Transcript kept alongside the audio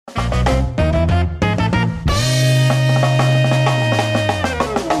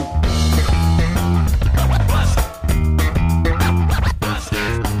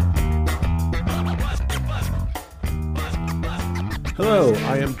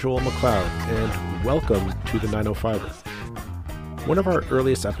Joel McLeod, and welcome to the 905er. One of our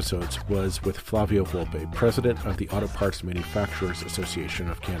earliest episodes was with Flavio Volpe, president of the Auto Parts Manufacturers Association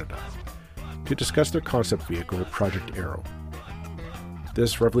of Canada, to discuss their concept vehicle, Project Aero.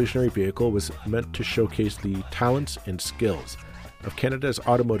 This revolutionary vehicle was meant to showcase the talents and skills of Canada's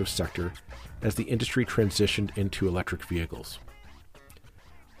automotive sector as the industry transitioned into electric vehicles.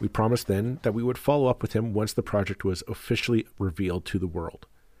 We promised then that we would follow up with him once the project was officially revealed to the world.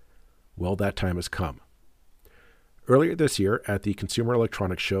 Well, that time has come. Earlier this year, at the Consumer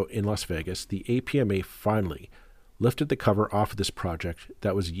Electronics Show in Las Vegas, the APMA finally lifted the cover off of this project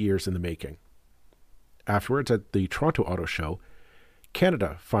that was years in the making. Afterwards, at the Toronto Auto Show,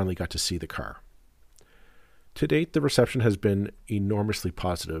 Canada finally got to see the car. To date, the reception has been enormously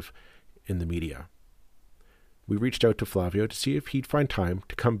positive in the media. We reached out to Flavio to see if he'd find time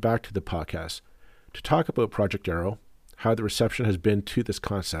to come back to the podcast to talk about Project Aero, how the reception has been to this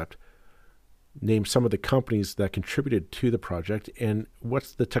concept, name some of the companies that contributed to the project, and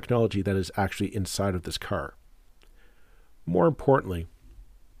what's the technology that is actually inside of this car. More importantly,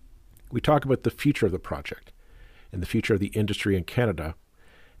 we talk about the future of the project and the future of the industry in Canada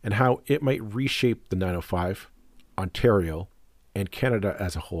and how it might reshape the 905, Ontario, and Canada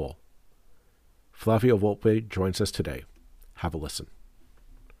as a whole. Flavio Volpe joins us today. Have a listen.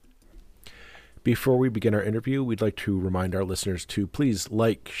 Before we begin our interview, we'd like to remind our listeners to please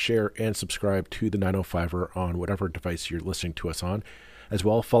like, share, and subscribe to the 905er on whatever device you're listening to us on. As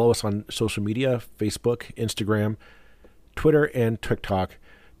well, follow us on social media, Facebook, Instagram, Twitter, and TikTok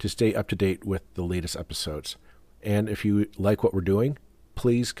to stay up to date with the latest episodes. And if you like what we're doing,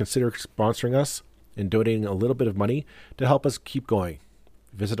 please consider sponsoring us and donating a little bit of money to help us keep going.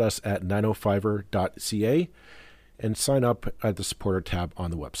 Visit us at 905er.ca and sign up at the supporter tab on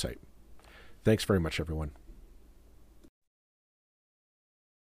the website. Thanks very much, everyone.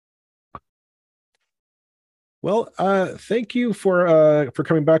 Well, thank you for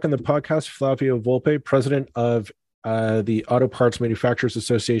coming back on the podcast, Flavio Volpe, president of the Auto Parts Manufacturers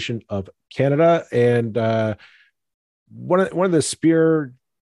Association of Canada, and one of the spear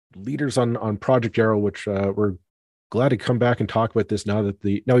leaders on Project Aero, which we're glad to come back and talk about this now that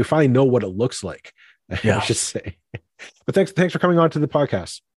now we finally know what it looks like. Yeah. I should say. But thanks for coming on to the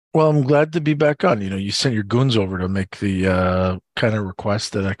podcast. Well, I'm glad to be back on. You sent your goons over to make the kind of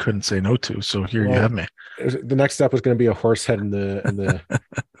request that I couldn't say no to. So here you have me. The next step was going to be a horse head in the.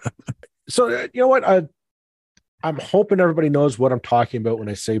 So you know what? I'm hoping everybody knows what I'm talking about when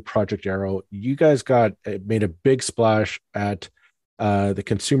I say Project Aero. You guys made a big splash at the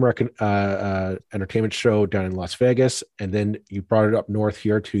Consumer Entertainment Show down in Las Vegas, and then you brought it up north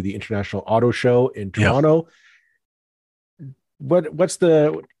here to the International Auto Show in Toronto. Yeah.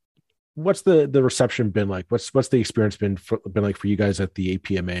 What's the reception been like? What's the experience been like for you guys at the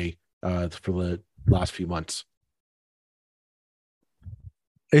APMA for the last few months?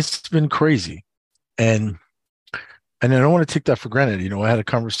 It's been crazy, and I don't want to take that for granted. I had a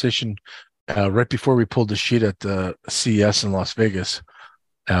conversation right before we pulled the sheet at the CES in Las Vegas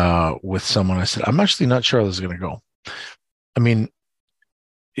with someone. I said, I'm actually not sure how this is going to go. I mean,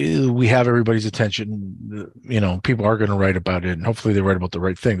 we have everybody's attention. People are going to write about it, and hopefully they write about the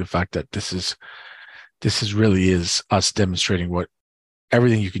right thing. The fact that this is really us demonstrating what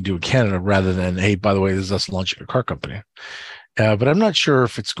everything you can do in Canada, rather than, hey, by the way, this is us launching a car company. But I'm not sure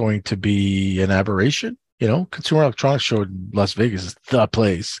if it's going to be an aberration. Consumer Electronics Show in Las Vegas is the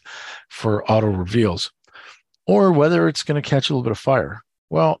place for auto reveals, or whether it's going to catch a little bit of fire.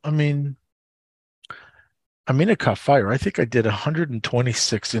 Well, it caught fire. I think I did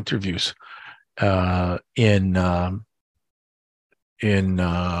 126 interviews in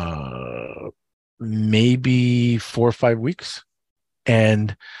maybe 4 or 5 weeks,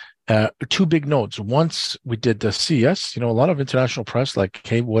 and two big notes. Once we did the CES, a lot of international press, like,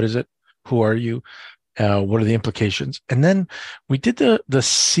 hey, what is it? Who are you? What are the implications? And then we did the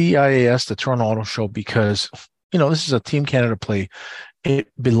CIAS, the Toronto Auto Show, because, this is a Team Canada play. It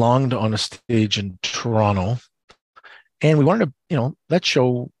belonged on a stage in Toronto. And we wanted to, that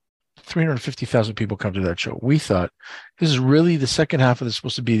show, 350,000 people come to that show. We thought, this is really the second half of this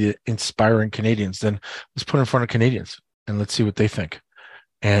supposed to be the inspiring Canadians. Then let's put it in front of Canadians and let's see what they think.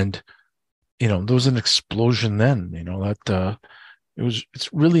 And, there was an explosion then, that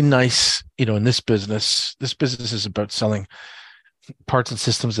it's really nice, in this business is about selling parts and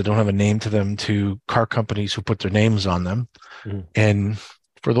systems that don't have a name to them to car companies who put their names on them. Mm-hmm. And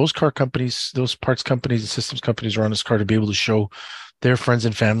for those car companies, those parts companies and systems companies around this car to be able to show their friends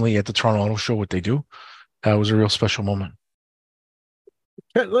and family at the Toronto Auto Show what they do, was a real special moment.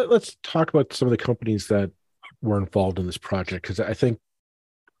 Let's talk about some of the companies that were involved in this project, because I think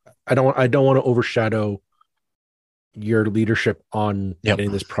I don't want to overshadow your leadership on Yep.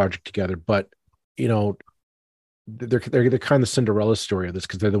 getting this project together, but you know, they're kind of the Cinderella story of this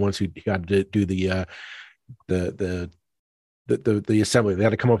because they're the ones who got to do the the the assembly. They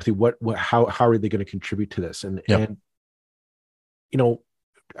had to come up with what how are they going to contribute to this? And Yep. you know,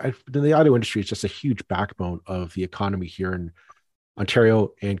 the auto industry is just a huge backbone of the economy here in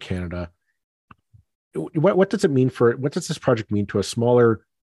Ontario and Canada. What does it mean for what does this project mean to a smaller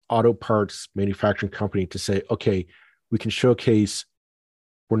auto parts manufacturing company to say, okay, we can showcase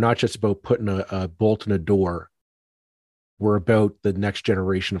we're not just about putting a bolt in a door. We're about the next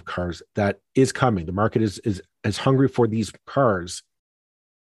generation of cars that is coming. The market is hungry for these cars.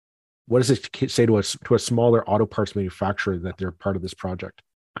 What does it say to a smaller auto parts manufacturer that they're part of this project?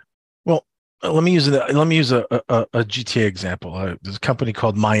 Well, let me use a GTA example. There's a company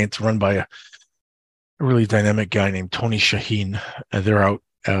called Myant run by a really dynamic guy named Tony Shaheen. They're out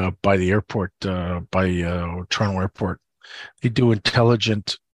by the airport, by Toronto Airport. They do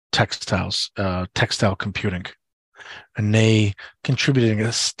intelligent textiles, textile computing, and they contributed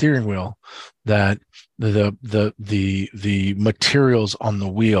a steering wheel that the materials on the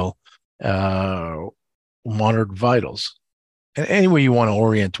wheel monitored vitals. And any way you want to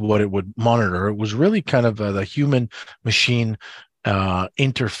orient what it would monitor, it was really kind of the human machine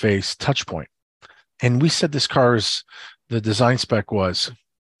interface touch point. And we said this car's the design spec was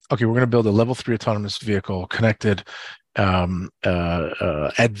okay. We're going to build a level 3 autonomous vehicle, connected,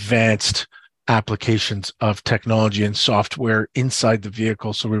 advanced applications of technology and software inside the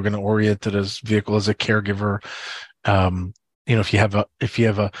vehicle. So we were going to orient it as vehicle as a caregiver. If you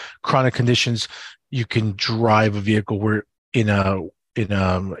have a chronic conditions, you can drive a vehicle where in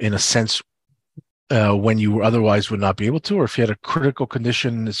a sense when you otherwise would not be able to, or if you had a critical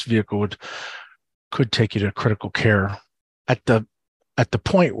condition, this vehicle could take you to critical care at the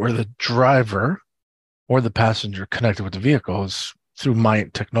point where the driver or the passenger connected with the vehicle is through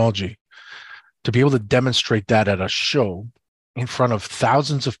Myant technology. To be able to demonstrate that at a show in front of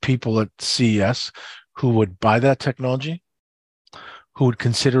thousands of people at CES who would buy that technology, who would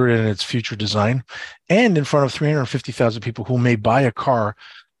consider it in its future design, and in front of 350,000 people who may buy a car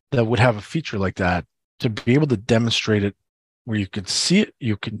that would have a feature like that, to be able to demonstrate it where you can see it,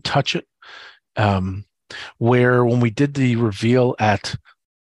 you can touch it. Where when we did the reveal at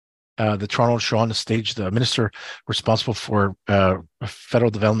the Toronto show on the stage, the minister responsible for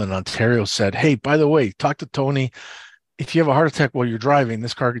federal development in Ontario said, "Hey, by the way, talk to Tony. If you have a heart attack while you're driving,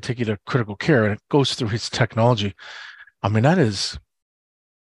 this car could take you to critical care," and it goes through his technology. I mean, that's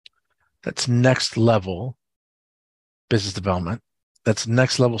next level business development. That's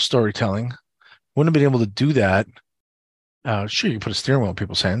next level storytelling. Wouldn't have been able to do that. Sure, you can put a steering wheel in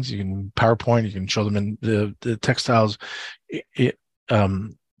people's hands. You can PowerPoint. You can show them in the textiles.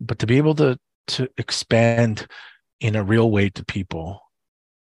 But to be able to expand in a real way to people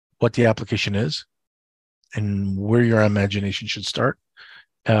what the application is and where your imagination should start,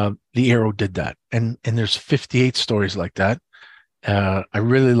 the Aero did that. And there's 58 stories like that. I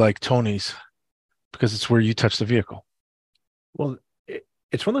really like Tony's because it's where you touch the vehicle. Well,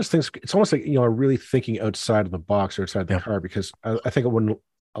 it's one of those things. It's almost like really thinking outside of the box or outside the car, because I think when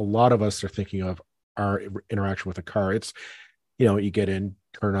a lot of us are thinking of our interaction with a car, it's you get in,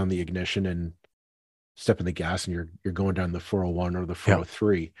 turn on the ignition, and step in the gas, and you're going down the 401 or the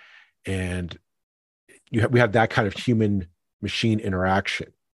 403, and we have that kind of human machine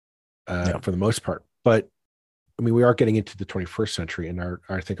interaction for the most part. But I mean, we are getting into the 21st century, and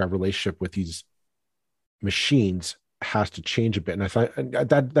I think our relationship with these machines has to change a bit. And I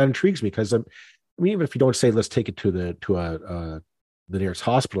thought that intrigues me, because I mean, even if you don't say let's take it to the nearest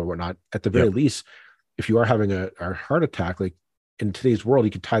hospital or whatnot, at the very least, if you are having a heart attack, like in today's world,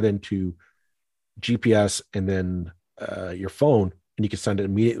 you could tie that into GPS and then your phone, and you can send it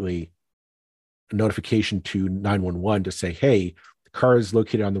immediately a notification to 911 to say, hey, the car is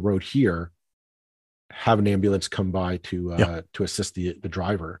located on the road here. Have an ambulance come by to assist the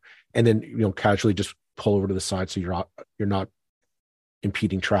driver, and then casually just pull over to the side so you're not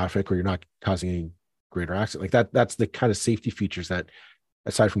impeding traffic, or you're not causing any greater accident. Like that. That's the kind of safety features that,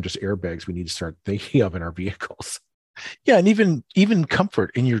 aside from just airbags, we need to start thinking of in our vehicles. Yeah, and even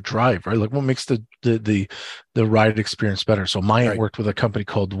comfort in your drive, right? Like what makes the ride experience better. So Myant worked with a company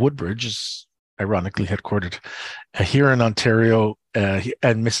called Woodbridge, is ironically headquartered here in Ontario and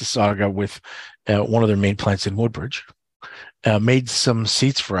Mississauga, with one of their main plants in Woodbridge. Made some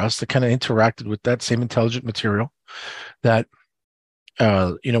seats for us that kind of interacted with that same intelligent material. That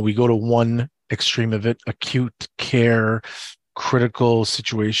we go to one extreme of it, acute care, critical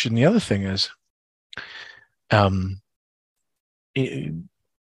situation. The other thing is,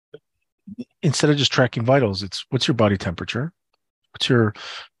 instead of just tracking vitals, it's what's your body temperature, what's your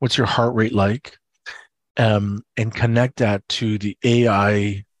heart rate like, and connect that to the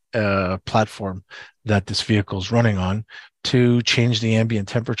AI platform that this vehicle is running on to change the ambient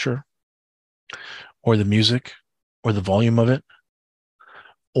temperature or the music or the volume of it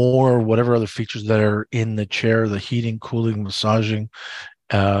or whatever other features that are in the chair, the heating, cooling, massaging.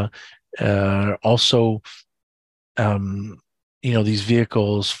 Uh, also, these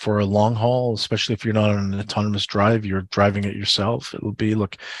vehicles for a long haul, especially if you're not on an autonomous drive, you're driving it yourself. It'll be,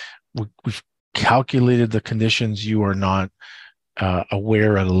 look, we've calculated the conditions. You are not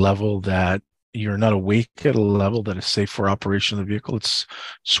aware at a level that you're not awake at a level that is safe for operation of the vehicle. It's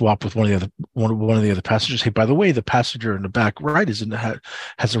swap with one of the other passengers. Hey, by the way, the passenger in the back right has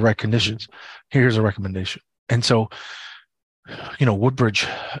the right conditions. Here's a recommendation. And so, Woodbridge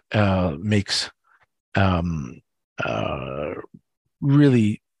makes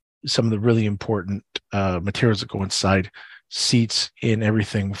really some of the really important materials that go inside seats in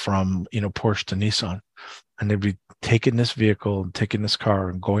everything from Porsche to Nissan. And they'd be taking this vehicle and taking this car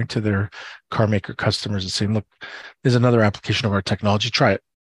and going to their car maker customers and saying, look, there's another application of our technology. Try it.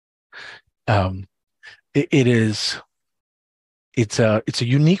 It's a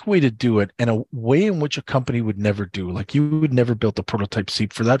unique way to do it, and a way in which a company would never do. Like, you would never build a prototype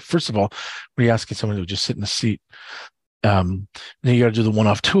seat for that. First of all, when you're asking someone to just sit in the seat, then you got to do the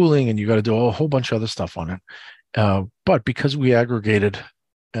one-off tooling, and you got to do a whole bunch of other stuff on it. But because we aggregated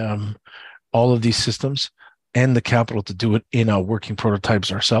all of these systems and the capital to do it in our working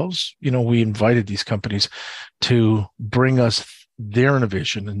prototypes ourselves, we invited these companies to bring us their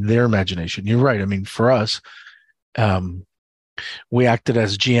innovation and their imagination. You're right. I mean, for us, we acted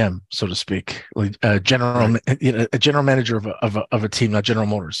as GM, so to speak, a general manager of a team, not General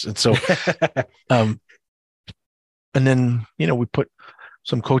Motors. And so, and then, we put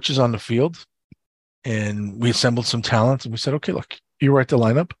some coaches on the field and we assembled some talent, and we said, okay, look, you write the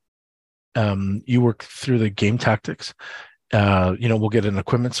lineup. You work through the game tactics. We'll get an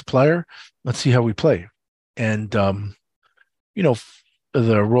equipment supplier. Let's see how we play. And, the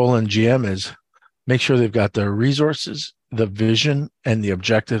role in GM is make sure they've got the resources, the vision, and the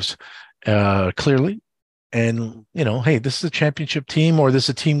objectives clearly. And, hey, this is a championship team, or this is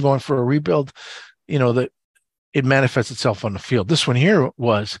a team going for a rebuild, that it manifests itself on the field. This one here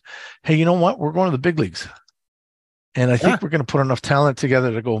was, hey, you know what? We're going to the big leagues. And I think we're going to put enough talent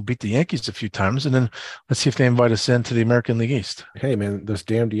together to go and beat the Yankees a few times. And then let's see if they invite us into the American League East. Hey, man, those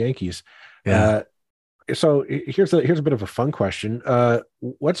damned Yankees. Yeah. So here's a bit of a fun question.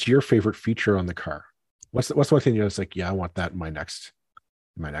 What's your favorite feature on the car? What's the one thing you're just like, yeah, I want that in my next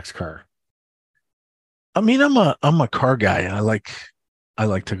car? I mean, I'm a car guy, and I like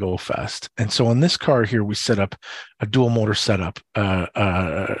to go fast. And so on this car here, we set up a dual motor setup,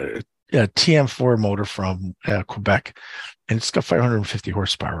 a TM4 motor from Quebec, and it's got 550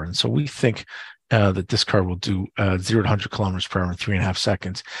 horsepower. And so we think that this car will do 0 to 100 kilometers per hour in 3.5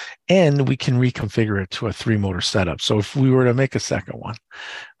 seconds. And we can reconfigure it to a 3-motor setup. So if we were to make a second one,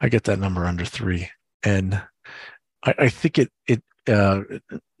 I get that number under 3. And I think it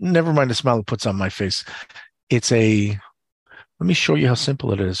never mind the smile it puts on my face. Let me show you how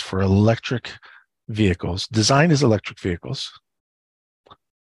simple it is for electric vehicles. Designed as electric vehicles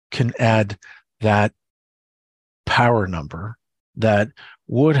can add that power number that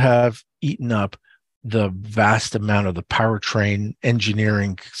would have eaten up the vast amount of the powertrain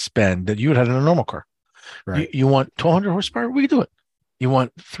engineering spend that you would have in a normal car. Right. You want 1,200 horsepower? We can do it. You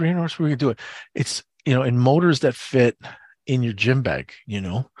want 300 horsepower? We can do it. It's, in motors that fit in your gym bag,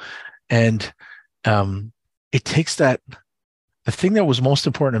 and it takes the thing that was most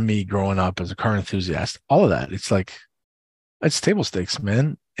important to me growing up as a car enthusiast, all of that. It's like, it's table stakes,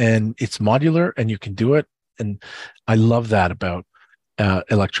 man. And it's modular, and you can do it. And I love that about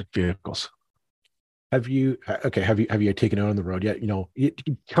electric vehicles. Have you taken it on the road yet?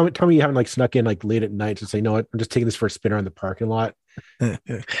 Tell me you haven't snuck in late at night to say, no, I'm just taking this for a spin around the parking lot.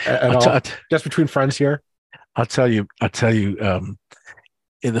 Just between friends here. I'll tell you. The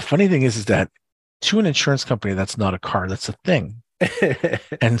funny thing is that to an insurance company, that's not a car, that's a thing.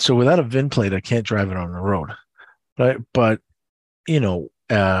 And so without a VIN plate, I can't drive it on the road. But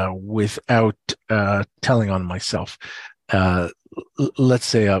without telling on myself, let's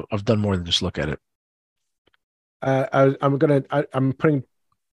say I've done more than just look at it. I'm putting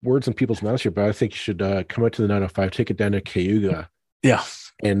words in people's mouths here, but I think you should come out to the 905, take it down to Cayuga. Yeah.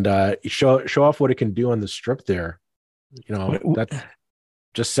 And show off what it can do on the strip there. That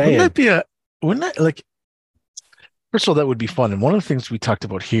just saying. Wouldn't that First of all, that would be fun. And one of the things we talked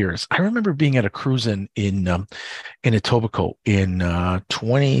about here is I remember being at a cruise in Etobicoke in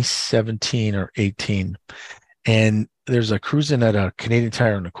 2017 or 18. And there's a cruise in at a Canadian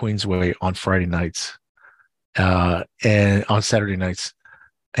Tire on the Queensway on Friday nights and on Saturday nights.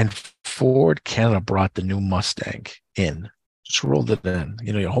 And Ford Canada brought the new Mustang in, just rolled it in.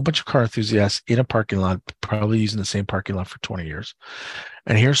 A whole bunch of car enthusiasts in a parking lot, probably using the same parking lot for 20 years.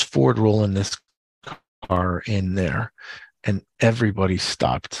 And here's Ford rolling this car in there. And everybody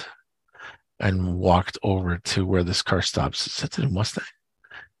stopped and walked over to where this car stops. Is that the new Mustang?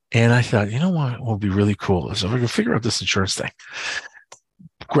 And I thought, you know what would be really cool is if we can figure out this insurance thing,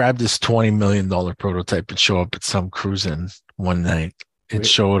 grab this $20 million prototype and show up at some cruise in one night and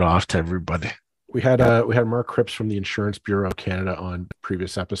show it off to everybody. We had Mark Cripps from the Insurance Bureau of Canada on the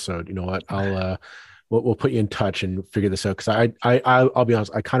previous episode. You know what? We'll put you in touch and figure this out, because I'll be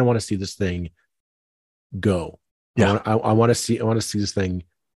honest, I kind of want to see this thing go. Yeah, I want to see this thing,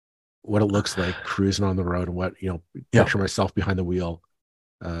 what it looks like cruising on the road, and what picture myself behind the wheel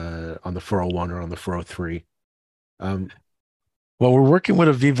on the 401 or on the 403. Well, we're working with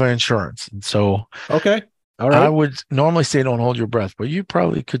Aviva Insurance, and so okay. All right. I would normally say don't hold your breath, but you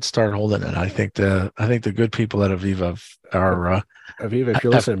probably could start holding it. I think the good people at Aviva are Aviva, if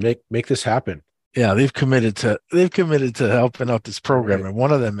you're listening, make this happen. Yeah, they've committed to helping out this program, and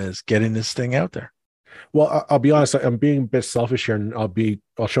one of them is getting this thing out there. Well, I'll be honest, I'm being a bit selfish here, and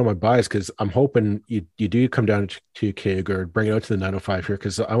I'll show my bias, because I'm hoping you do come down to Cayuga or bring it out to the 905 here,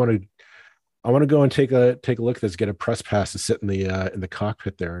 because I want to go and take a look at this, get a press pass to sit in the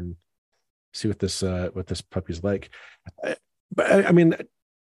cockpit there and see what this puppy's like. But I mean,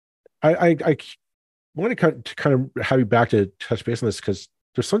 I want to kind of have you back to touch base on this, because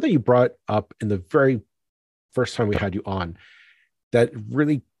there's something you brought up in the very first time we had you on that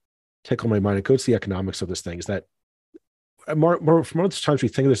really tickled my mind. It goes to the economics of this thing. Is that more for most times we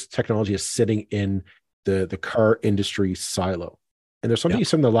think of this technology as sitting in the car industry silo, and there's something you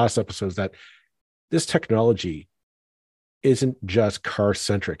said in the last episodes that this technology isn't just car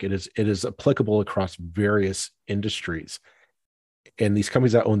centric. It is applicable across various industries, and these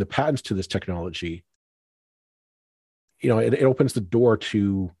companies that own the patents to this technology, it opens the door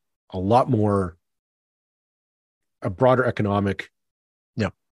to a broader economic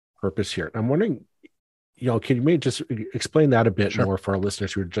purpose here. I'm wondering, can you maybe just explain that a bit more for our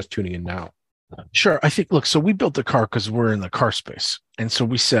listeners who are just tuning in now? Sure. I think, look, so we built the car because we're in the car space. And so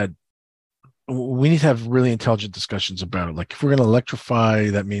we said, we need to have really intelligent discussions about it. Like, if we're going to electrify,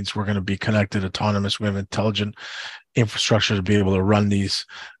 that means we're going to be connected, autonomous. We have intelligent infrastructure to be able to run these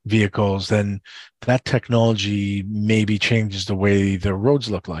vehicles. Then that technology maybe changes the way the roads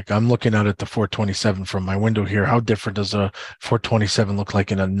look like. I'm looking out at the 427 from my window here. How different does a 427 look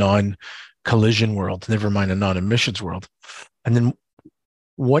like in a non-collision world, never mind a non-emissions world? And then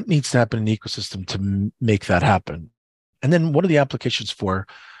what needs to happen in the ecosystem to make that happen? And then what are the applications for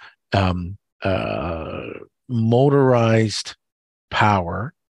motorized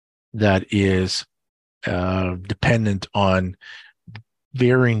power that is dependent on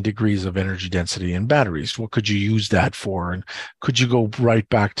varying degrees of energy density in batteries? What could you use that for? And could you go right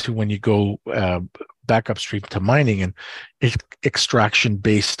back to when you go back upstream to mining and extraction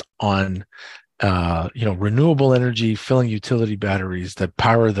based on renewable energy, filling utility batteries that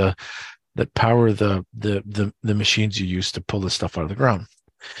power the machines you use to pull this stuff out of the ground?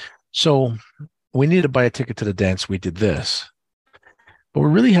 So we needed to buy a ticket to the dance. We did this, but we're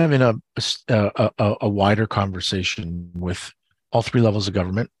really having a wider conversation with all three levels of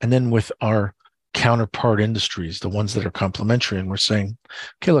government, and then with our counterpart industries, the ones that are complementary. And we're saying,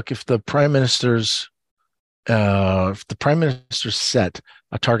 okay, look, if the prime minister's set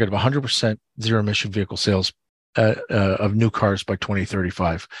a target of 100% zero emission vehicle sales of new cars by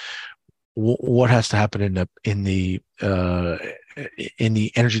 2035, what has to happen in the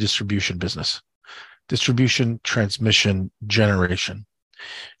energy distribution business? Distribution, transmission, generation.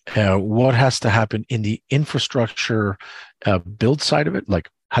 What has to happen in the infrastructure build side of it? Like,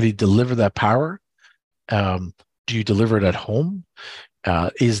 how do you deliver that power? Do you deliver it at home?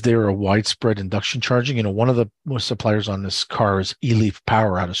 Is there a widespread induction charging? One of the suppliers on this car is eLeaf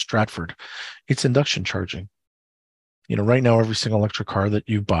Power out of Stratford. It's induction charging. Right now, every single electric car that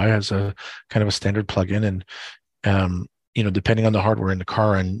you buy has a kind of a standard plug-in, and depending on the hardware in the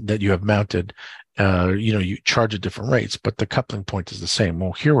car and that you have mounted, you charge at different rates, but the coupling point is the same.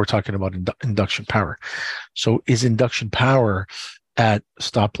 Well, here we're talking about induction power. So is induction power at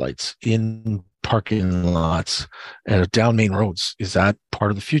stoplights, in parking lots, down main roads, is that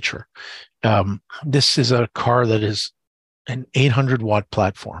part of the future? This is a car that is an 800 volt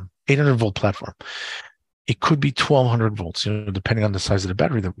platform. It could be 1200 volts, depending on the size of the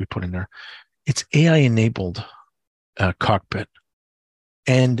battery that we put in there. It's AI enabled cockpit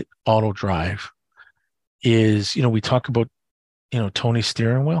and auto drive is, we talk about, Tony's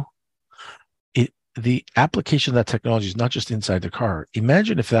steering wheel. The application of that technology is not just inside the car.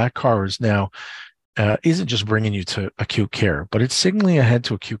 Imagine if that car is now isn't just bringing you to acute care, but it's signaling ahead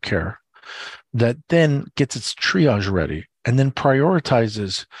to acute care that then gets its triage ready and then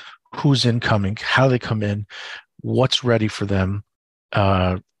prioritizes who's incoming, how they come in, what's ready for them,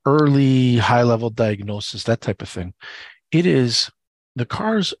 early high-level diagnosis, that type of thing. The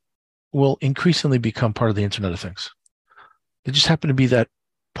cars will increasingly become part of the Internet of Things. They just happen to be that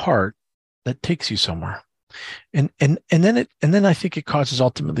part that takes you somewhere. And then I think it causes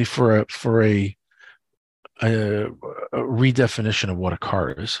ultimately for a redefinition of what a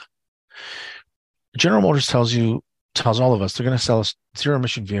car is. General Motors tells all of us they're going to sell us zero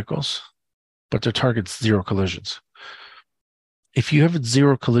emission vehicles, but their target's zero collisions. If you have a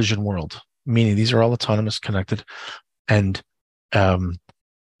zero collision world, meaning these are all autonomous, connected, and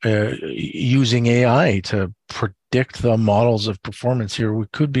using AI to predict the models of performance here, we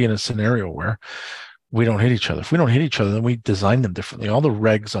could be in a scenario where we don't hit each other. If we don't hit each other, then we design them differently. All the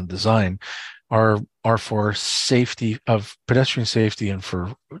regs on design are for safety, of pedestrian safety and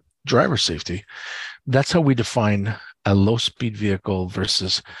for driver safety. That's how we define a low speed vehicle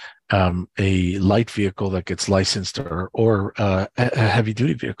versus a light vehicle that gets licensed or heavy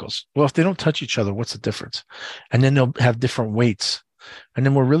duty vehicles. Well, if they don't touch each other, what's the difference? And then they'll have different weights. And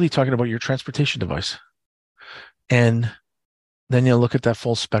then we're really talking about your transportation device. And then you'll look at that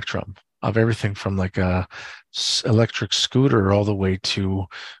full spectrum of everything from like a electric scooter all the way to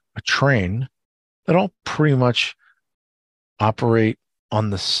a train that all pretty much operate on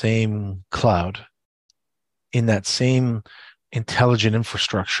the same cloud in that same intelligent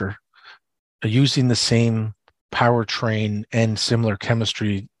infrastructure, using the same powertrain and similar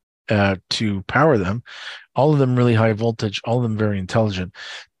chemistry to power them, all of them really high voltage, all of them very intelligent.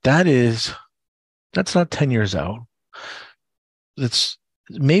 That's not 10 years out. It's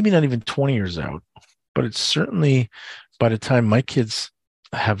maybe not even 20 years out, but it's certainly by the time my kids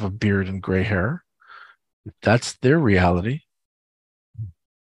have a beard and gray hair, that's their reality.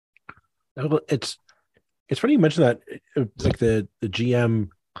 It's funny you mentioned that, like the GM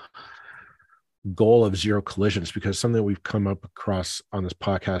goal of zero collisions, because something that we've come up across on this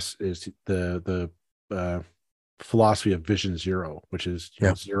podcast is the philosophy of Vision Zero, which is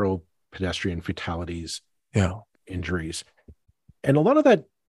zero pedestrian fatalities, injuries, and a lot of that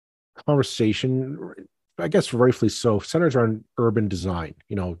conversation, I guess rightfully so, centers around urban design,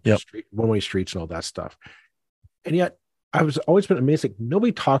 one-way streets and all that stuff. And yet I was always been amazed, like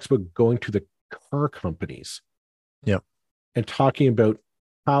nobody talks about going to the car companies and talking about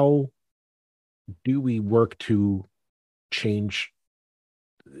how do we work to change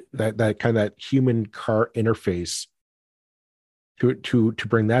that kind of that human car interface to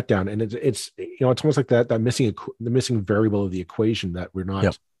bring that down. And it's almost like the missing variable of the equation that we're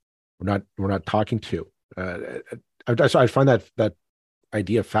not talking to. I find that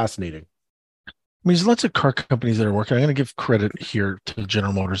idea fascinating. I mean, there's lots of car companies that are working. I'm going to give credit here to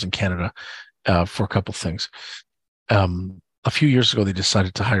General Motors in Canada for a couple of things. A few years ago, they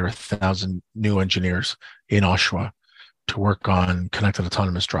decided to hire 1,000 new engineers in Oshawa to work on connected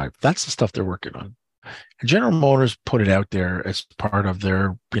autonomous drive. That's the stuff they're working on. And General Motors put it out there as part of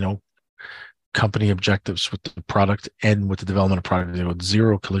their, company objectives with the product and with the development of product,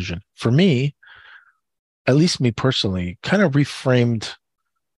 zero collision. For me, at least me personally, kind of reframed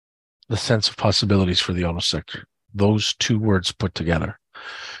the sense of possibilities for the auto sector. Those two words put together.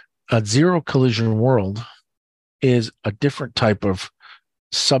 A zero collision world is a different type of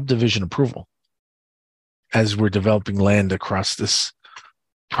subdivision approval as we're developing land across this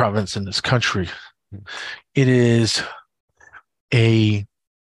province in this country. It is a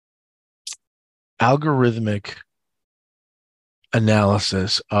algorithmic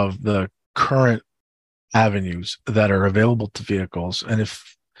analysis of the current avenues that are available to vehicles. And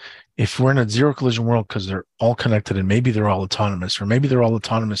if we're in a zero collision world because they're all connected and maybe they're all autonomous, or maybe they're all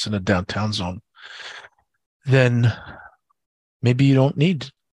autonomous in a downtown zone, then maybe you don't need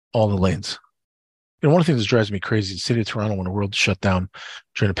all the lanes. One of the things that drives me crazy, the city of Toronto, when the world shut down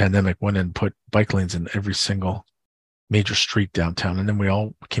during the pandemic, went and put bike lanes in every single major street downtown. And then we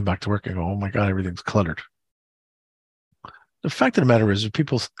all came back to work and go, oh my God, everything's cluttered. The fact of the matter is,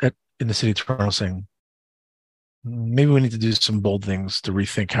 people in the city of Toronto saying, maybe we need to do some bold things to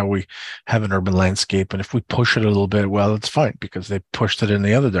rethink how we have an urban landscape. And if we push it a little bit, well, it's fine because they pushed it in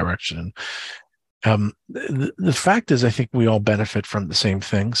the other direction. The fact is, I think we all benefit from the same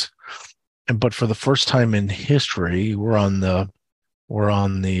things. but for the first time in history, we're on the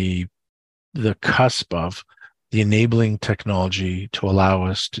cusp of the enabling technology to allow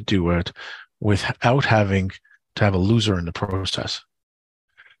us to do it without having to have a loser in the process.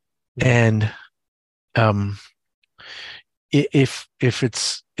 And if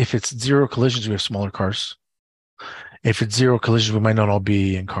it's zero collisions, we have smaller cars. If it's zero collisions, we might not all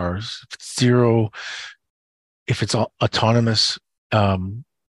be in cars. If it's autonomous, modes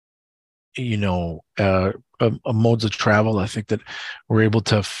of travel, I think that we're able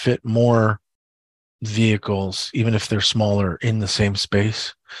to fit more vehicles, even if they're smaller, in the same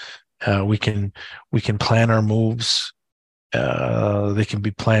space. We can plan our moves. They can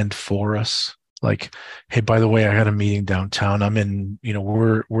be planned for us. Like, hey, by the way, I had a meeting downtown. I'm in,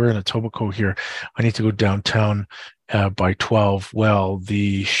 we're in Etobicoke here. I need to go downtown by 12. Well,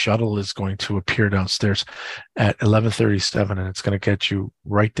 the shuttle is going to appear downstairs at 11:37, and it's going to get you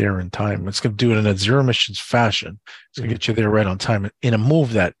right there in time. It's going to do it in a zero emissions fashion. It's going to get you there right on time in a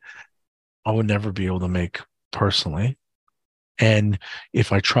move that I would never be able to make personally. And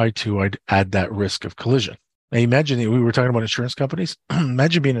if I tried to, I'd add that risk of collision. Now, imagine we were talking about insurance companies.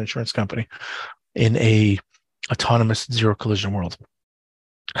 Imagine being an insurance company in a autonomous zero collision world.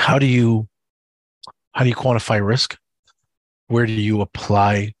 How do you quantify risk? Where do you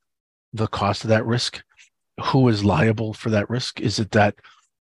apply the cost of that risk? Who is liable for that risk? Is it that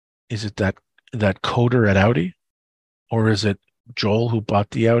coder at Audi, or is it Joel who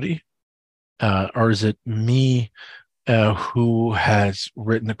bought the Audi, or is it me who has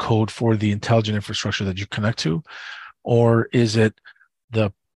written the code for the intelligent infrastructure that you connect to, or is it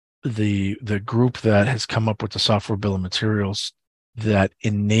the group that has come up with the software bill of materials that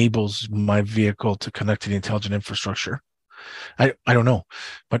enables my vehicle to connect to the intelligent infrastructure? I don't know,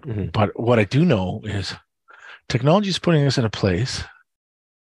 but what I do know is technology is putting us in a place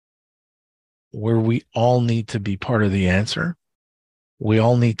where we all need to be part of the answer. We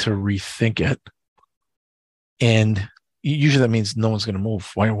all need to rethink it. And usually that means no one's going to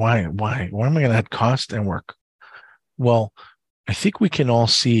move. Why am I going to add cost and work? Well, I think we can all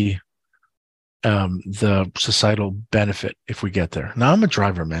see the societal benefit if we get there. Now, I'm a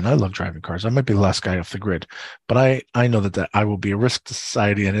driver, man. I love driving cars. I might be the last guy off the grid, but I know that I will be a risk to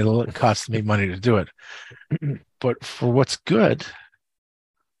society, and it'll cost me money to do it. But for what's good,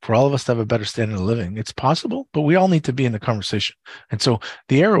 for all of us to have a better standard of living, it's possible, but we all need to be in the conversation. And so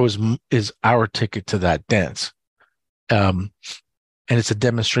the Aero is our ticket to that dance. And it's a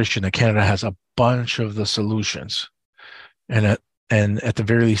demonstration that Canada has a bunch of the solutions, and at the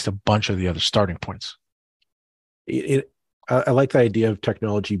very least, a bunch of the other starting points. I like the idea of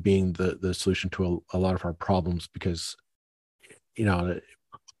technology being the solution to a lot of our problems, because, a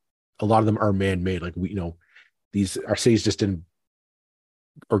lot of them are man-made. Like our cities just didn't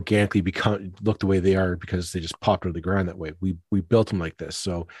organically look the way they are because they just popped out of the ground that way. We built them like this.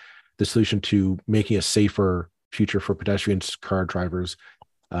 So the solution to making a safer future for pedestrians, car drivers,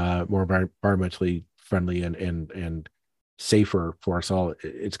 more environmentally friendly and safer for us all,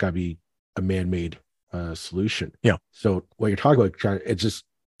 it's got to be a man-made solution. Yeah. So what you're talking about,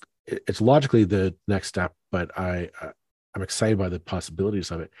 it's logically the next step, but I'm excited by the possibilities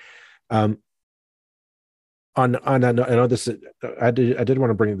of it. On that note, I know this. I did want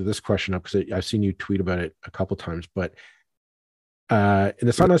to bring this question up because I've seen you tweet about it a couple times, but and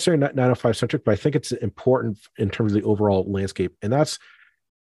it's not necessarily 905 centric, but I think it's important in terms of the overall landscape. And that's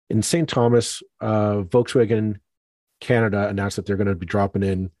in St. Thomas. Volkswagen Canada announced that they're going to be dropping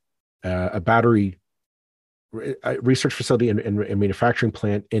in a battery research facility and manufacturing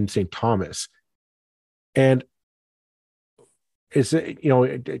plant in St. Thomas. And is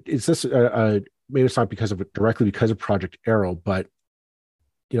this maybe it's not directly because of Project Aero, but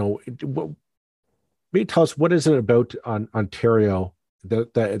maybe tell us, what is it about Ontario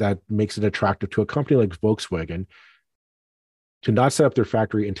that makes it attractive to a company like Volkswagen to not set up their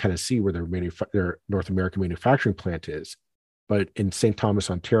factory in Tennessee, where their North American manufacturing plant is, but in St.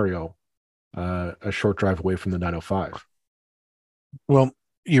 Thomas, Ontario, a short drive away from the 905? Well,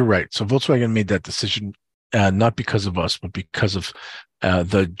 you're right. So Volkswagen made that decision not because of us, but because of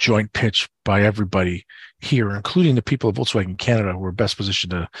the joint pitch by everybody here, including the people of Volkswagen Canada, who are best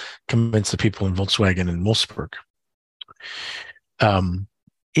positioned to convince the people in Volkswagen in Wolfsburg.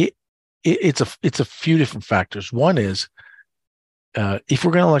 It's a few different factors. One is, if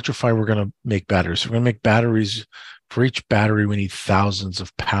we're going to electrify, we're going to make batteries. We're going to make batteries. For each battery, we need thousands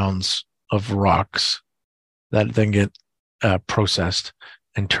of pounds of rocks that then get processed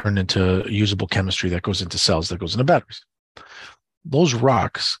and turned into usable chemistry that goes into cells, that goes into batteries. Those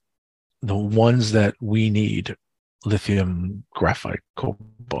rocks, the ones that we need, lithium, graphite,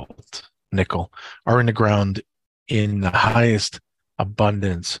 cobalt, nickel are in the ground in the highest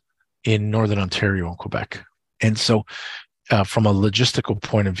abundance in Northern Ontario and Quebec. And so from a logistical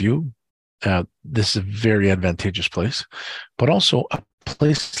point of view, this is a very advantageous place, but also a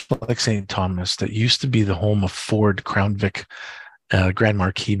place like St. Thomas that used to be the home of Ford, Crown Vic, Grand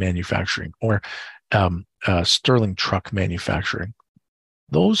Marquis manufacturing, or Sterling truck manufacturing.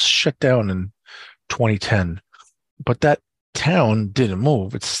 Those shut down in 2010, but that town didn't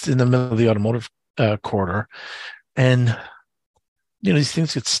move. It's in the middle of the automotive corridor. And, these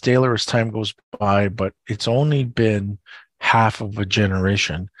things get staler as time goes by, but it's only been half of a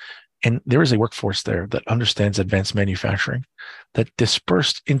generation. And there is a workforce there that understands advanced manufacturing that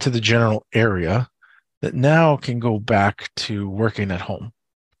dispersed into the general area that now can go back to working at home.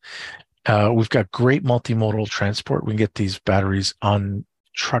 We've got great multimodal transport. We can get these batteries on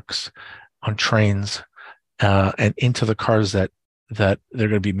trucks, on trains, and into the cars that they're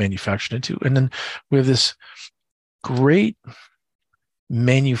going to be manufactured into. And then we have this great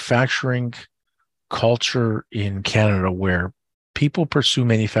manufacturing culture in Canada where people pursue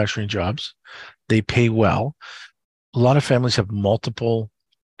manufacturing jobs. They pay well. A lot of families have multiple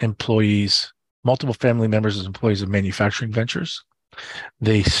employees, multiple family members as employees of manufacturing ventures.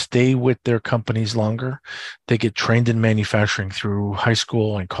 They stay with their companies longer. They get trained in manufacturing through high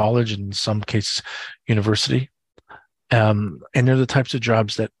school and college, and in some cases, university. And they're the types of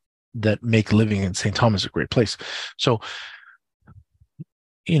jobs that make living in St. Thomas a great place. So,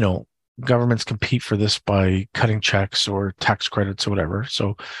 governments compete for this by cutting checks or tax credits or whatever.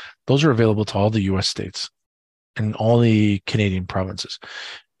 So those are available to all the U.S. states and all the Canadian provinces.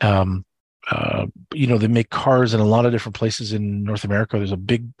 They make cars in a lot of different places in North America. There's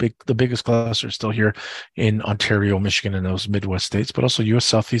the biggest cluster is still here in Ontario, Michigan, and those Midwest states, but also U.S.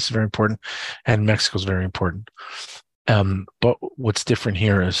 Southeast is very important, and Mexico is very important. But what's different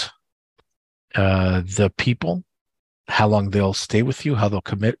here is the people, how long they'll stay with you, how they'll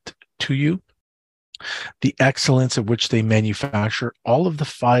commit to you, the excellence at which they manufacture. All of the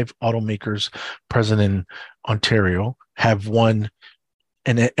 5 automakers present in Ontario have won,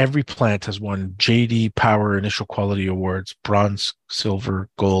 and every plant has won JD Power Initial Quality Awards, bronze, silver,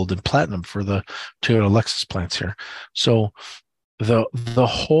 gold, and platinum for the Toyota Lexus plants here. So the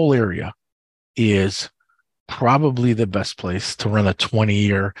whole area is probably the best place to run a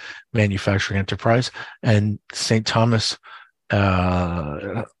 20-year manufacturing enterprise. And St. Thomas,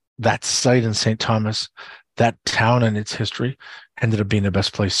 that site in St. Thomas, that town and its history ended up being the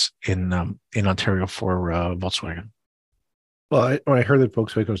best place in Ontario for Volkswagen. Well, when I heard that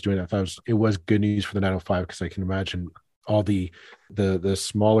Volkswagen was doing that, I thought it was good news for the 905, because I can imagine all the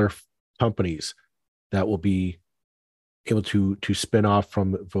smaller companies that will be able to spin off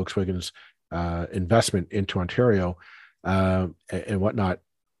from Volkswagen's investment into Ontario and whatnot.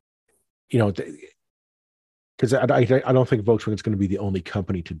 Because I don't think Volkswagen is going to be the only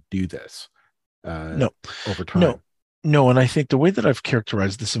company to do this. No, over time. No, and I think the way that I've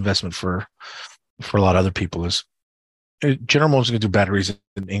characterized this investment for a lot of other people is General Motors is going to do batteries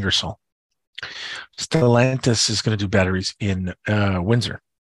in Ingersoll. Stellantis is going to do batteries in Windsor.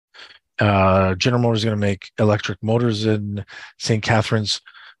 General Motors is going to make electric motors in St. Catharines.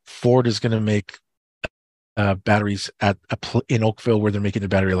 Ford is going to make batteries in Oakville, where they're making the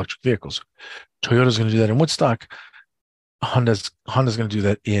battery electric vehicles. Toyota is going to do that in Woodstock. Honda's going to do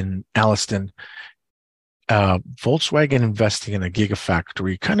that in Alliston. Volkswagen investing in a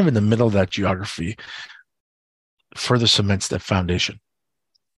gigafactory, kind of in the middle of that geography, further cements that foundation,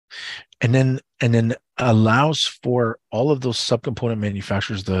 and then allows for all of those subcomponent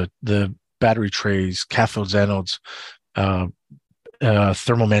manufacturers, the battery trays, cathodes, anodes,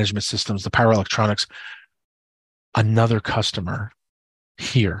 thermal management systems, the power electronics, another customer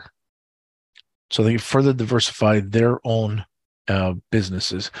here. So they further diversify their own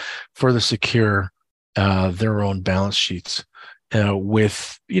businesses, further secure their own balance sheets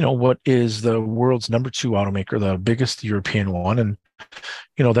with, what is the world's number 2 automaker, the biggest European one. And,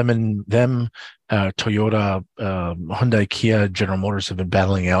 them, Toyota, Hyundai, Kia, General Motors have been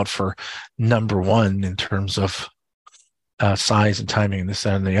battling out for number 1 in terms of size and timing and this,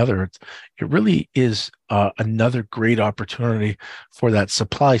 that, and the other. It really is another great opportunity for that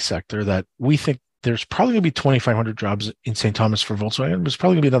supply sector that we think there's probably going to be 2,500 jobs in St. Thomas for Volkswagen. There's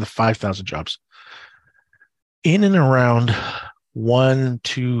probably going to be another 5,000 jobs in and around 1,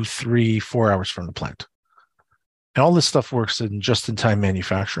 2, 3, 4 hours from the plant. And all this stuff works in just-in-time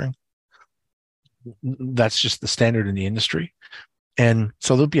manufacturing. That's just the standard in the industry. And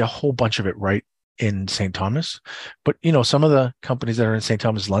so there'll be a whole bunch of it right in St. Thomas. But, some of the companies that are in St.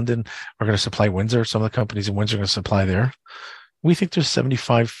 Thomas, London are going to supply Windsor. Some of the companies in Windsor are going to supply there. We think there's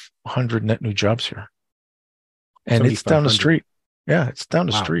 7,500 net new jobs here. And it's down the 7,500. street. Yeah, it's down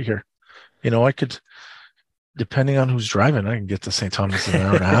the Wow. street here. I could, depending on who's driving, I can get to St. Thomas in an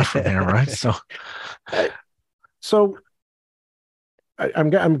hour and a half from here, right? So, So I'm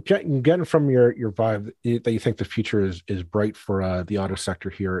getting from your vibe that you think the future is bright for the auto sector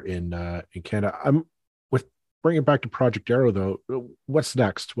here in Canada. I'm with bringing it back to Project Arrow though. What's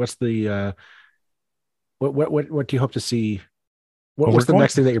next? What's the what do you hope to see? What's the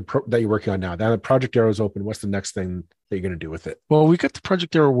next thing that you're working on now? Now that Project Arrow is open, what's the next thing that you're going to do with it? Well, we got the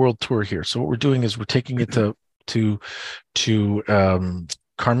Project Arrow World Tour here. So what we're doing is we're taking it to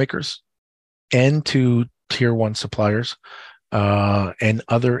car makers and to tier one suppliers and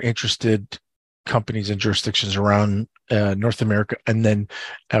other interested companies and jurisdictions around North America, and then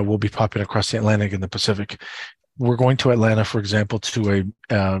we'll be popping across the Atlantic and the Pacific. We're going to Atlanta, for example, to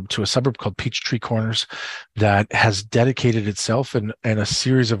a suburb called Peachtree Corners that has dedicated itself and a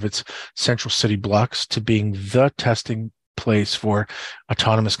series of its central city blocks to being the testing place for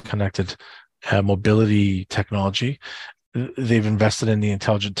autonomous connected mobility technology. They've invested in the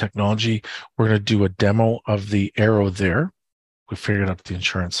intelligent technology. We're going to do a demo of the Arrow there. We figured out the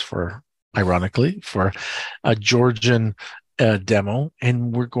insurance ironically, for a Georgian demo.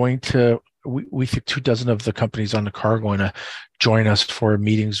 And we're going to, we think 24 of the companies on the car are going to join us for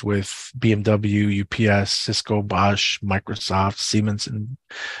meetings with BMW, UPS, Cisco, Bosch, Microsoft, Siemens, and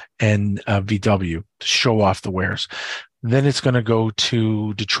VW to show off the wares. Then it's going to go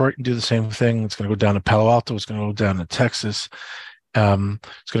to Detroit and do the same thing. It's going to go down to Palo Alto. It's going to go down to Texas. It's going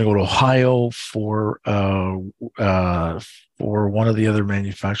to go to Ohio for one of the other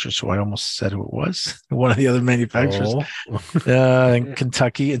manufacturers. So I almost said who it was. One of the other manufacturers in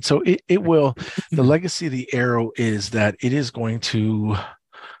Kentucky. And so it will, the legacy of the Arrow is that it is going to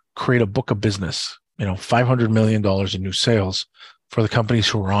create a book of business, $500 million in new sales for the companies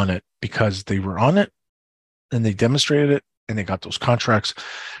who were on it, because they were on it and they demonstrated it and they got those contracts.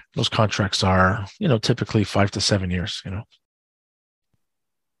 Those contracts are, typically 5 to 7 years,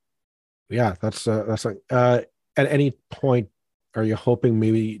 Yeah, that's like, at any point, are you hoping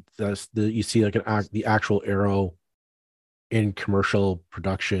maybe you see like the actual Arrow in commercial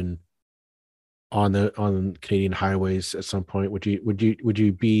production on Canadian highways at some point? Would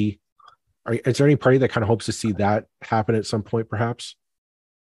you be? Is there any party that kind of hopes to see that happen at some point, perhaps?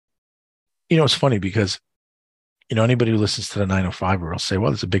 It's funny because anybody who listens to the 905 will say,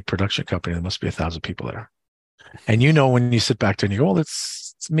 well, it's a big production company. There must be 1,000 people there. And when you sit back there and you go, well,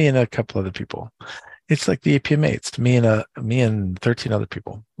 it's me and a couple other people. It's like the APMA. It's me and 13 other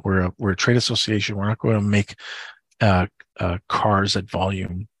people. We're a trade association. We're not going to make cars at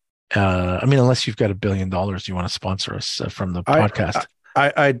volume. Unless you've got $1 billion, you want to sponsor us from the podcast.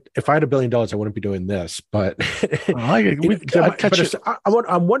 If I had $1 billion, I wouldn't be doing this. But I'm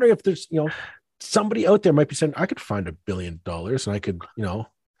wondering if there's somebody out there might be saying, I could find $1 billion and I could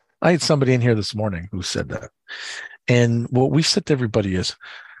I had somebody in here this morning who said that. And what we said to everybody is,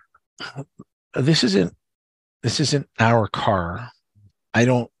 this isn't our car. I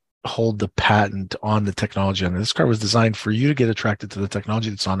don't hold the patent on the technology on it. This car was designed for you to get attracted to the technology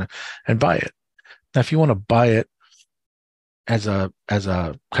that's on it and buy it. Now, if you want to buy it as a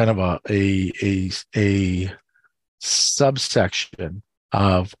kind of a subsection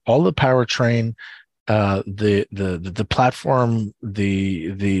of all the powertrain, the platform,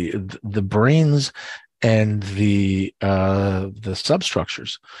 the brains, and the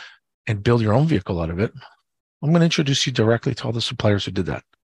substructures, and build your own vehicle out of it, I'm going to introduce you directly to all the suppliers who did that.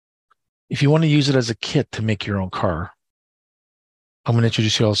 If you want to use it as a kit to make your own car, I'm going to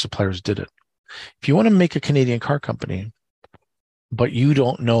introduce you to all the suppliers who did it. If you want to make a Canadian car company, but you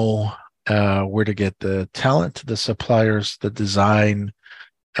don't know where to get the talent, the suppliers, the design,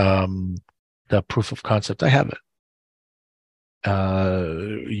 the proof of concept, I have it.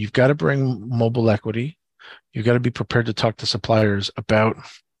 You've got to bring mobile equity. You've got to be prepared to talk to suppliers about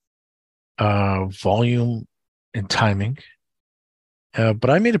volume and timing. But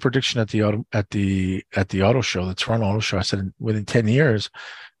I made a prediction at the auto show, the Toronto Auto Show. I said within 10 years,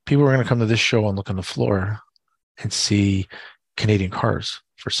 people are going to come to this show and look on the floor and see Canadian cars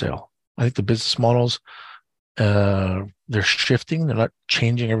for sale. I think the business models, they're shifting. They're not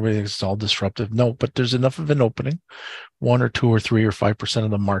changing everything. It's all disruptive. No, but there's enough of an opening. 1 or 2 or 3 or 5%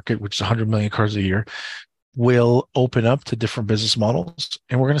 of the market, which is 100 million cars a year, will open up to different business models,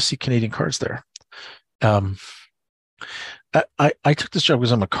 and we're going to see Canadian cars there. I took this job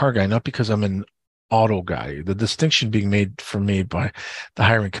because I'm a car guy, not because I'm an auto guy. The distinction being made for me by the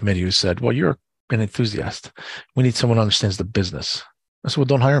hiring committee, who said, well, you're an enthusiast. We need someone who understands the business. I said, well,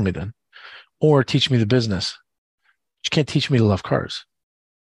 don't hire me then, or teach me the business. You can't teach me to love cars.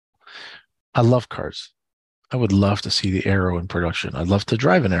 I love cars. I would love to see the Aero in production. I'd love to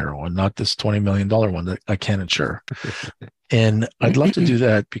drive an Aero and not this $20 million one that I can't insure. And I'd love to do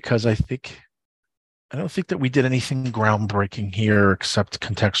that because I don't think that we did anything groundbreaking here except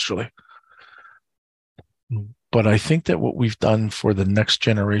contextually. But I think that what we've done for the next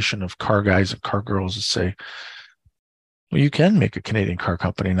generation of car guys and car girls is say, well, you can make a Canadian car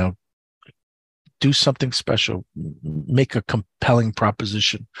company now. Do something special, make a compelling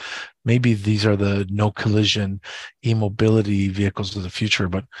proposition. Maybe these are the no collision e-mobility vehicles of the future,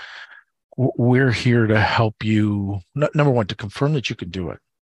 but we're here to help you, number one, to confirm that you can do it,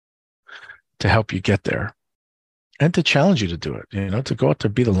 to help you get there, and to challenge you to do it, to go out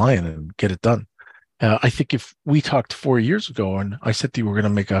there, be the lion and get it done. I think if we talked 4 years ago and I said that you were going to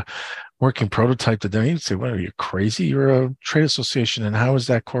make a working prototype to them, you'd say, well, are you crazy? You're a trade association. And how is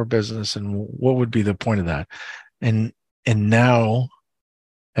that core business? And what would be the point of that? And now,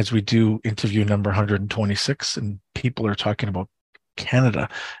 as we do interview number 126, and people are talking about Canada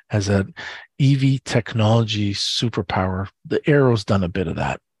as an EV technology superpower, the Aero's done a bit of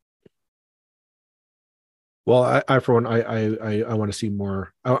that. Well, I for one, I want to see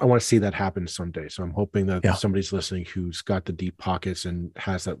more. I want to see that happen someday. So I'm hoping that somebody's listening who's got the deep pockets and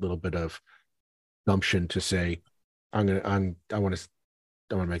has that little bit of gumption to say, I want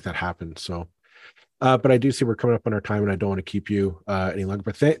to make that happen. So, but I do see we're coming up on our time, and I don't want to keep you any longer.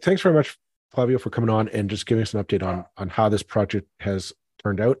 But thanks very much, Flavio, for coming on and just giving us an update on how this project has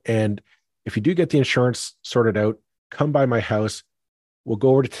turned out. And if you do get the insurance sorted out, come by my house. We'll go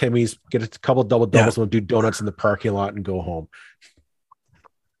over to Timmy's, get a couple double doubles, and we'll do donuts in the parking lot and go home.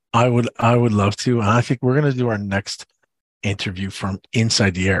 I would love to. And I think we're going to do our next interview from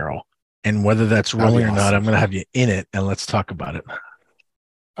inside the Aero. And whether that's rolling or not, I'm going to have you in it and let's talk about it.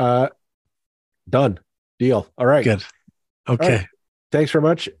 Done. Deal. All right. Good. Okay. Right. Thanks very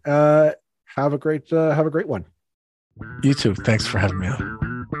much. Have a great one. You too. Thanks for having me on.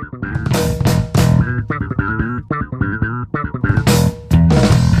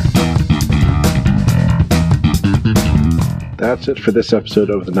 That's it for this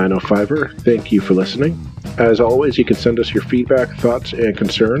episode of the 905er. Thank you for listening. As always, you can send us your feedback, thoughts, and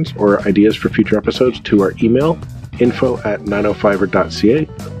concerns or ideas for future episodes to our email, info@905er.ca.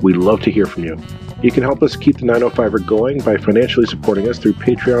 We'd love to hear from you. You can help us keep the 905er going by financially supporting us through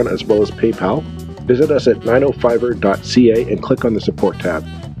Patreon as well as PayPal. Visit us at 905er.ca and click on the support tab.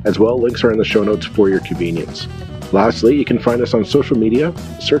 As well, links are in the show notes for your convenience. Lastly, you can find us on social media.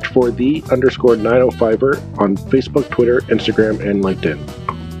 Search for _905er on Facebook, Twitter, Instagram, and LinkedIn.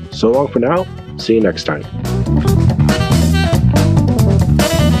 So long for now. See you next time.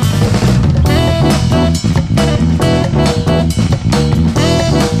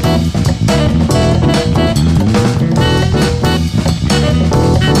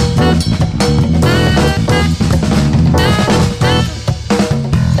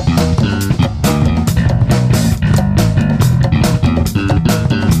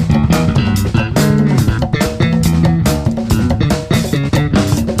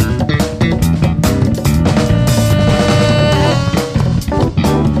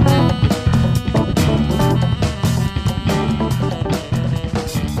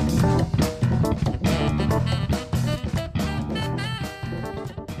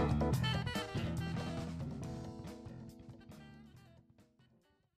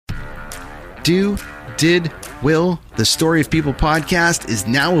 Do, Did, Will, the Story of People podcast is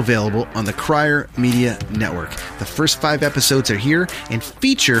now available on the Crier Media Network. The first 5 episodes are here and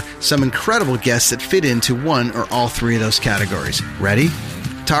feature some incredible guests that fit into one or all 3 of those categories. Ready?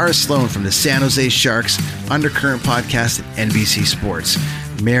 Tara Sloan from the San Jose Sharks Undercurrent podcast at NBC Sports.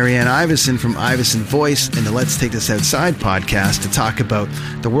 Marianne Iveson from Iveson Voice and the Let's Take This Outside podcast to talk about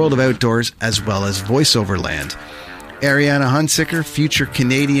the world of outdoors as well as voiceover land. Ariana Hunsicker, future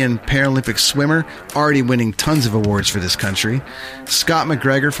Canadian Paralympic swimmer, already winning tons of awards for this country. Scott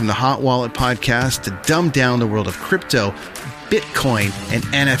McGregor from the Hot Wallet podcast to dumb down the world of crypto, Bitcoin, and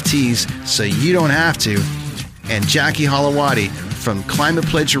NFTs so you don't have to. And Jackie Holowati from Climate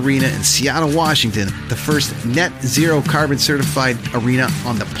Pledge Arena in Seattle, Washington, the first net zero carbon certified arena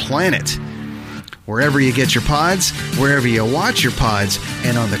on the planet. Wherever you get your pods, wherever you watch your pods,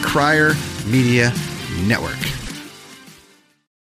 and on the Crier Media Network.